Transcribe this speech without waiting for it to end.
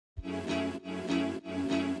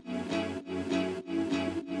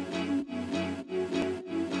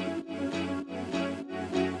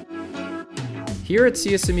Here at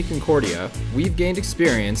CSME Concordia, we've gained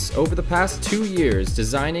experience over the past 2 years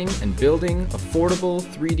designing and building affordable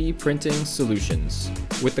 3D printing solutions.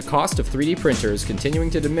 With the cost of 3D printers continuing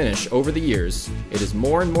to diminish over the years, it is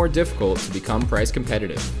more and more difficult to become price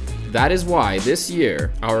competitive. That is why this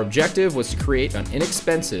year, our objective was to create an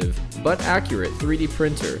inexpensive but accurate 3D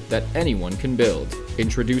printer that anyone can build.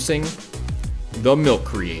 Introducing the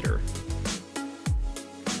MilkCreator.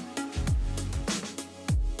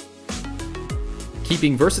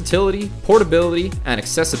 Keeping versatility, portability, and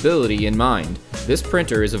accessibility in mind, this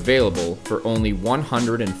printer is available for only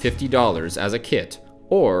 $150 as a kit,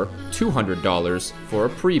 or $200 for a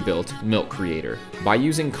pre-built MilkCreator. By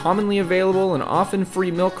using commonly available and often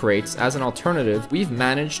free milk crates as an alternative, we've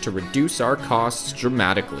managed to reduce our costs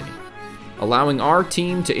dramatically, allowing our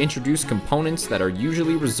team to introduce components that are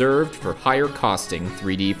usually reserved for higher costing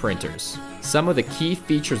 3D printers. Some of the key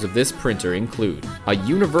features of this printer include a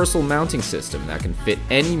universal mounting system that can fit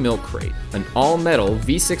any milk crate, an all-metal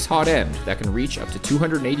V6 hot end that can reach up to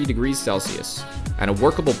 280 degrees Celsius, and a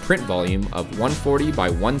workable print volume of 140 by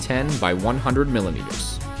 110 by 100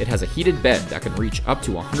 millimeters. It has a heated bed that can reach up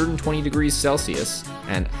to 120 degrees Celsius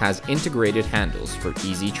and has integrated handles for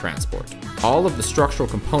easy transport. All of the structural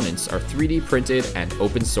components are 3D printed and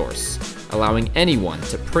open source, allowing anyone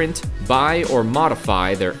to print, buy, or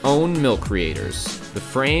modify their own MilkCreators. The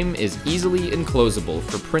frame is easily enclosable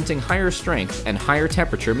for printing higher strength and higher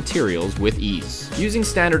temperature materials with ease. Using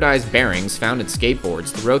standardized bearings found in skateboards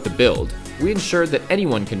throughout the build, we ensured that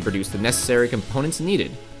anyone can produce the necessary components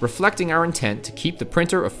needed, reflecting our intent to keep the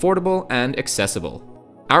printer affordable and accessible.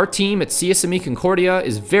 Our team at CSME Concordia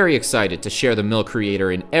is very excited to share the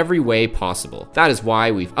MilkCreator in every way possible. That is why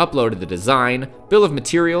we've uploaded the design, bill of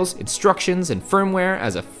materials, instructions, and firmware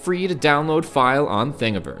as a free-to-download file on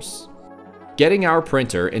Thingiverse. Getting our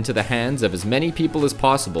printer into the hands of as many people as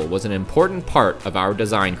possible was an important part of our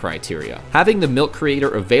design criteria. Having the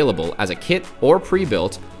MilkCreator available as a kit or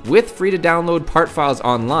pre-built, with free-to-download part files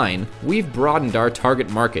online, we've broadened our target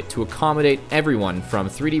market to accommodate everyone from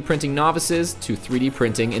 3D printing novices to 3D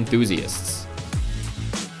printing enthusiasts.